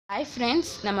Hi friends,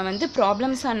 நம்ம வந்து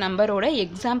problems on number ஓட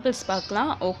examples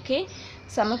பார்க்கலாம். Okay,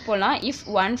 சம போலாம். If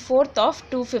 1/4 of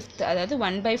 2/5 அதாவது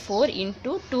 1/4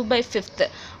 into 2/5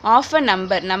 of a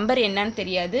number என்னன்னு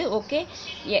தெரியாது. Okay,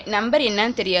 number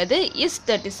என்னன்னு தெரியாது is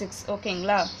 36.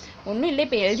 ஓகேங்களா? ஒன்றும் இல்லை.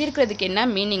 இப்போ எழுதியிருக்கிறதுக்கு என்ன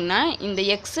மீனிங்னா, இந்த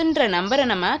எக்ஸுன்ற நம்பரை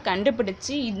நம்ம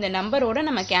கண்டுபிடிச்சி இந்த நம்பரோட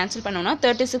நம்ம கேன்சல் பண்ணோம்னா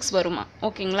 36 வருமா?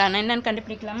 ஓகேங்களா? நான் என்னென்னு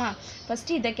கண்டுபிடிக்கலாமா?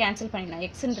 ஃபஸ்ட்டு இதை கேன்சல் பண்ணிடலாம்,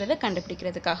 எக்ஸுன்றதை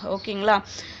கண்டுபிடிக்கிறதுக்காக. ஓகேங்களா?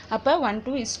 அப்போ 1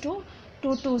 2 is 2,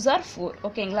 2 2s are 4.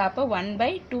 ஓகேங்களா? அப்போ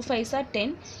 1/2 5s are 10,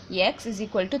 x is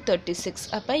equal to 36.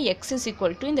 அப்போ x is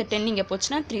equal to இந்த 10 இங்கே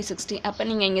போச்சுன்னா 360. அப்போ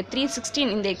நீங்கள் இங்கே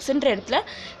 316 இந்த எக்ஸுன்ற இடத்துல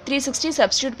 360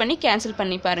 சப்ஸ்டியூட் பண்ணி கேன்சல்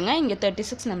பண்ணி பாருங்கள். இங்கே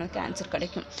 36 நம்மளுக்கு ஆன்சர்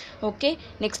கிடைக்கும். ஓகே,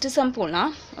 நெக்ஸ்ட் சம்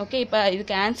போகலாம். ஓகே, இப்போ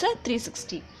இதுக்கு ஆன்சர்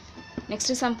 360.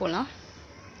 நெக்ஸ்ட் சம் போகலாம்.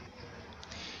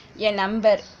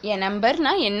 என்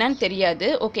நம்பர்னா என்னன்னு தெரியாது.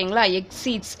 ஓகேங்களா?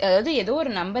 எக்ஸீட்ஸ், அதாவது ஏதோ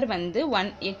ஒரு நம்பர் வந்து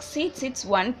எக்ஸீட்ஸ் இட்ஸ்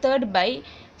 1/3 by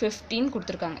 15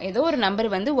 கொடுத்துருக்காங்க. ஏதோ ஒரு நம்பர்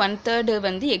வந்து 1/3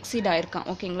 வந்து எக்ஸீட் ஆயிருக்கான்.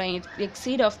 ஓகேங்களா?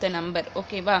 எக்ஸீட் ஆஃப் த நம்பர்,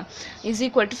 ஓகேவா, இஸ்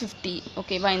ஈக்குவல் டு 50.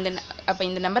 ஓகேவா? அப்போ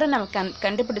இந்த நம்பரை நம்ம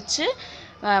கண்டுபிடிச்சு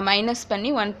மைனஸ்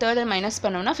பண்ணி 1/3 மைனஸ்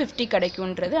பண்ணோம்னா 50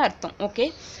 கிடைக்கும்ன்றது அர்த்தம். ஓகே,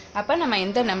 அப்போ நம்ம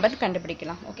எந்த நம்பர்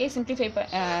கண்டுபிடிக்கலாம்? ஓகே, சிம்பிளிஃபை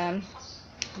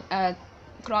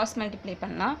cross multiply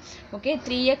பண்ணலாம். Okay,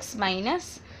 3x minus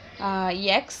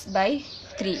x by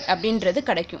 3 அப்படின்றது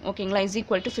கிடைக்கும். ஓகேங்களா? is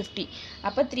equal to 50.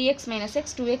 அப்போ 3x minus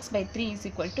x 2x by 3 is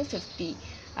equal to 50.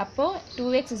 அப்போ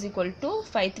 2x is equal to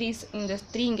 5 3 இந்த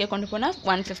 3 இங்கே கொண்டு போனால்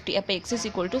 150. அப்போ x is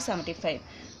equal to 75.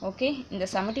 Okay, இந்த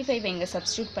 75 இங்கே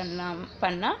சப்ஸ்டியூட்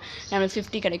பண்ணால் நம்மளுக்கு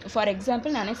 50 கிடைக்கும். ஃபார்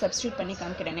எக்ஸாம்பிள் நானே சப்ஸ்டியூட் பண்ணி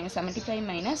காமிக்கிறேன். 75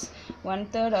 minus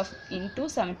 1/3 of into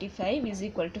 75 is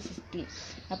equal to 50.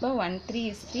 அப்போ 1 3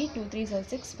 is 3, 2 3s are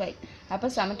 6, 5. அப்போ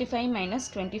 75 minus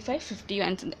 25 50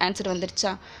 ஆன்சர்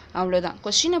வந்துருச்சா? அவ்வளோதான்.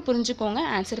 கொஸ்டினை புரிஞ்சுக்கோங்க,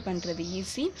 ஆன்சர் பண்ணுறது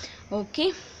ஈஸி. ஓகே,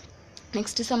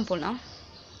 நெக்ஸ்ட் சம் போகலாம்.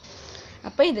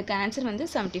 அப்போ இதுக்கு ஆன்சர் வந்து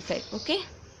 75. ஓகே,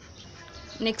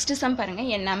 நெக்ஸ்ட் சம் பாருங்கள்.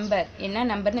 என் நம்பர் என்ன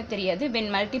நம்பர்னு தெரியாது. when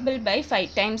multiple by 5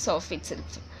 times of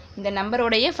itself, இந்த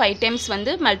நம்பரோடைய 5 times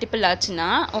வந்து மல்டிபிள் ஆச்சுன்னா,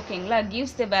 ஓகேங்களா,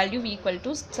 gives the value equal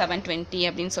to 720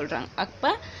 அப்படின்னு சொல்கிறாங்க.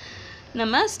 அப்போ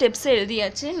நம்ம ஸ்டெப்ஸ்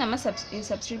எழுதியாச்சு. நம்ம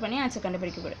சப்ஸ்டியூட் பண்ணி ஆன்சர்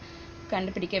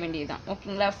கண்டுபிடிக்க வேண்டியதுதான்.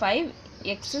 ஓகேங்களா?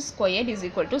 5x squared is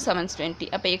equal to 720.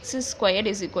 அப்போ x squared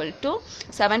is equal to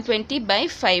 720 by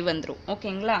 5 வந்துடும்.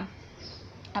 ஓகேங்களா?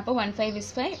 அப்போ 1 5 is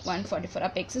 5, 144.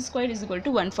 அப்போ x squared is equal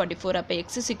to 144. அப்போ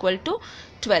x is equal to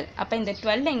 12. அப்போ இந்த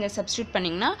 12 இங்கே சப்ஸ்டியூட்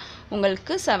பண்ணிங்கன்னா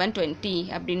உங்களுக்கு 720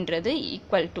 அப்படின்றது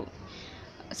ஈக்குவல் டு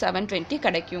 720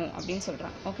 கிடைக்கும் அப்படின்னு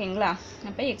சொல்கிறாங்க. ஓகேங்களா?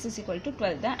 அப்போ x is equal to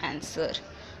 12 தான் ஆன்சர்.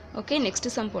 ஓகே,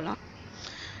 நெக்ஸ்ட் சம் போகலாம்.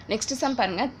 நெக்ஸ்ட் சம்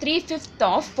பாருங்கள். 3/5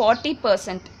 of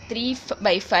 40%,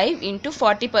 3/5 into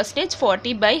 40%,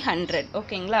 40 by 100.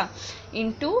 ஓகேங்களா?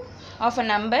 இன்டூ ஆஃப் அ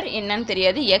நம்பர் என்னன்னு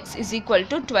தெரியாது, x is equal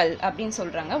to 12 அப்படின்னு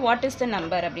சொல்கிறாங்க. வாட் இஸ் த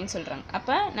நம்பர் அப்படின்னு சொல்கிறாங்க.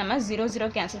 அப்போ நம்ம 0 0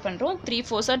 கேன்சல் பண்ணுறோம். 3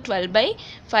 4s are 12 by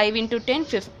 5 into 10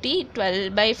 50, 12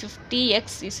 by 50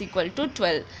 x is equal to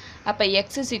 12. அப்போ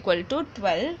x is equal to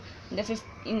 12.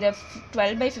 இந்த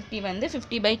 12 by 50 வந்து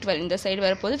 50 by 12 இந்த சைடு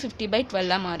வரப்போது 50 by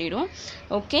 12 மாறிடும்.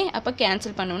 ஓகே, அப்போ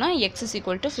கேன்சல் பண்ணோன்னா x is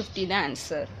equal to 50 தான்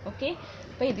ஆன்சர். ஓகே,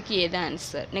 இப்போ இதுக்கு ஏதான்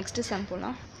ஆன்சர். நெக்ஸ்ட் சம்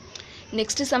போகலாம்.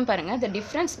 நெக்ஸ்ட் சம் பாருங்கள். the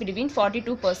difference between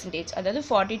 42%, அதாவது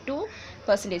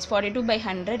 42%, 42 by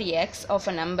 100 x of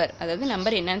a number, அதாவது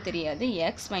நம்பர் என்னன்னு தெரியாது,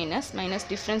 x மைனஸ்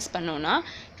டிஃப்ரென்ஸ் பண்ணோன்னா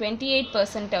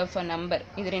 28% of a number.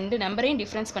 இது ரெண்டு நம்பரையும்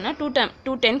டிஃப்ரென்ஸ் பண்ணால்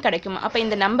 210 கிடைக்குமா? அப்போ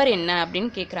இந்த நம்பர் என்ன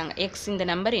அப்படின்னு கேட்குறாங்க. x இந்த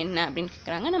நம்பர் என்ன அப்படின்னு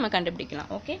கேட்குறாங்க. நம்ம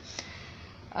கண்டுபிடிக்கலாம். Okay,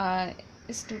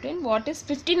 student what is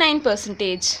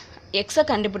 59%? எக்ஸை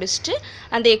கண்டுபிடிச்சிட்டு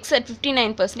அந்த எக்ஸை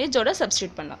 59%ஓட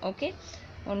சப்ஸ்டியூட் பண்ணலாம். ஓகே,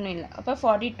 ஒன்றும் இல்லை. அப்போ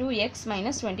 42x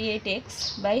minus 28x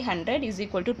by 100 is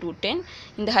equal to 210.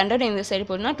 இந்த 100 இந்த சைடு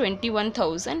போதுன்னா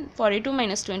 21,000. 42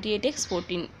 minus 28x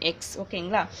 14x.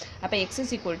 ஓகேங்களா? அப்போ x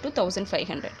is equal to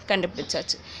 1500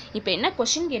 கண்டுபிடிச்சாச்சு. இப்போ என்ன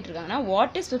question கேட்டிருக்காங்கன்னா,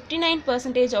 what is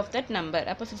 59% of that number?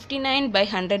 அப்போ 59 by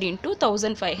 100 into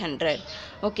 1500.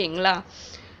 ஓகேங்களா?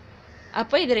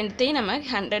 அப்போ இது ரெண்டுத்தையும் நம்ம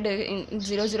 100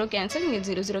 0 0 கேன்சல், இங்கே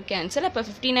 0 0 கேன்சல். அப்போ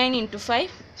 59 into 5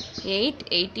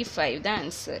 885 தான்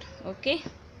ஆன்சர். ஓகே,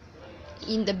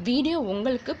 இந்த வீடியோ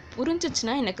உங்களுக்கு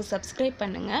புரிஞ்சிச்சுன்னா எனக்கு சப்ஸ்கிரைப்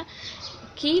பண்ணுங்கள்.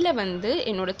 கீழே வந்து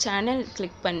என்னோடய சேனல்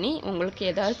கிளிக் பண்ணி உங்களுக்கு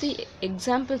ஏதாவது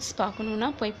எக்ஸாம்பிள்ஸ் பார்க்கணுன்னா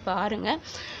போய் பாருங்கள்.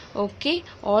 Okay,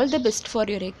 all the best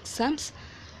for your exams.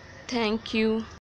 Thank you.